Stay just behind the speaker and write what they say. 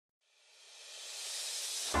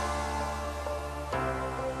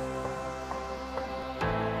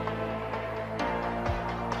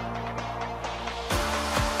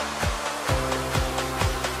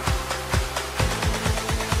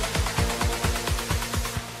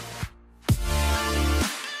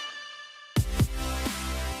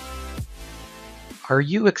Are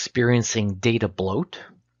you experiencing data bloat?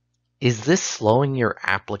 Is this slowing your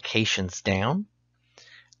applications down?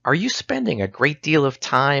 Are you spending a great deal of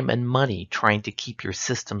time and money trying to keep your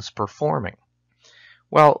systems performing?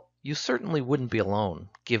 Well, you certainly wouldn't be alone,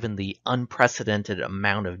 given the unprecedented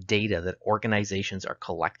amount of data that organizations are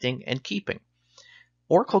collecting and keeping.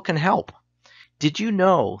 Oracle can help. Did you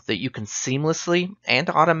know that you can seamlessly and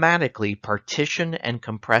automatically partition and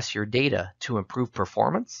compress your data to improve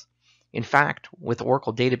performance? In fact, with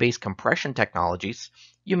Oracle database compression technologies,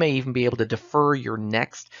 you may even be able to defer your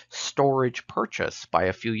next storage purchase by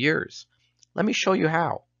a few years. Let me show you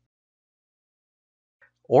how.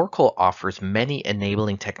 Oracle offers many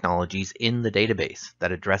enabling technologies in the database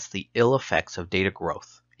that address the ill effects of data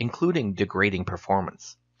growth, including degrading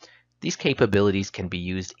performance. These capabilities can be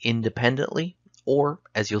used independently or,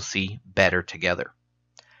 as you'll see, better together.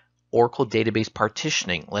 Oracle Database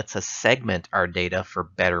Partitioning lets us segment our data for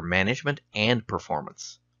better management and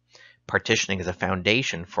performance. Partitioning is a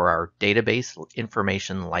foundation for our database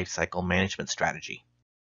information lifecycle management strategy.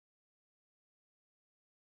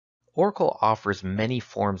 Oracle offers many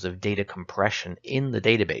forms of data compression in the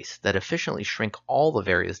database that efficiently shrink all the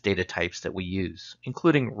various data types that we use,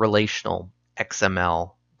 including relational,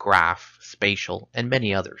 XML, graph, spatial, and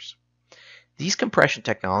many others. These compression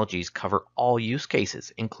technologies cover all use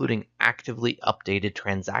cases, including actively updated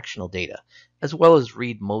transactional data, as well as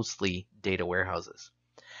read-mostly data warehouses.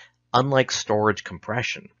 Unlike storage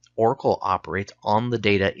compression, Oracle operates on the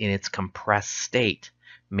data in its compressed state,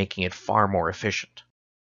 making it far more efficient.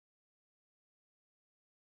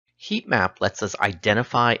 Heat map lets us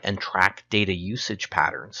identify and track data usage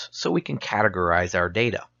patterns so we can categorize our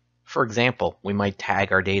data. For example, we might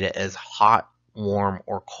tag our data as hot, warm,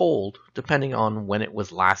 or cold, depending on when it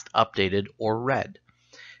was last updated or read.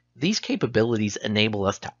 These capabilities enable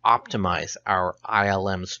us to optimize our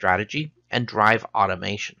ILM strategy and drive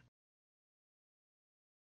automation.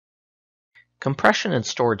 Compression and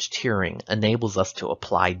storage tiering enables us to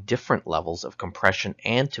apply different levels of compression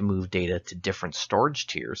and to move data to different storage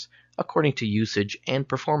tiers according to usage and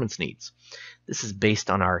performance needs. This is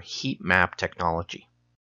based on our heat map technology.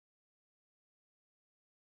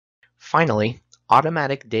 Finally,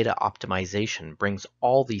 automatic data optimization brings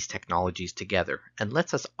all these technologies together and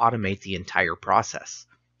lets us automate the entire process.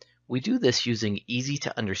 We do this using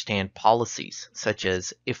easy-to-understand policies, such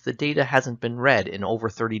as if the data hasn't been read in over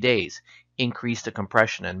 30 days, increase the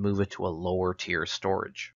compression and move it to a lower tier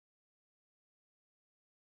storage.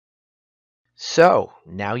 So,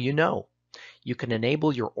 now you know. You can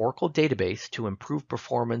enable your Oracle database to improve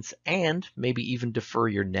performance and maybe even defer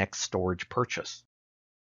your next storage purchase.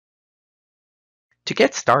 To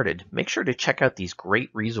get started, make sure to check out these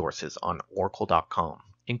great resources on Oracle.com,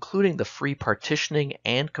 including the free partitioning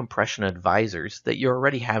and compression advisors that you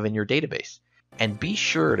already have in your database. And be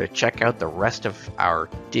sure to check out the rest of our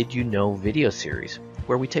Did You Know video series,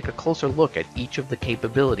 where we take a closer look at each of the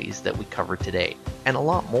capabilities that we covered today, and a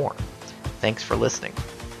lot more. Thanks for listening.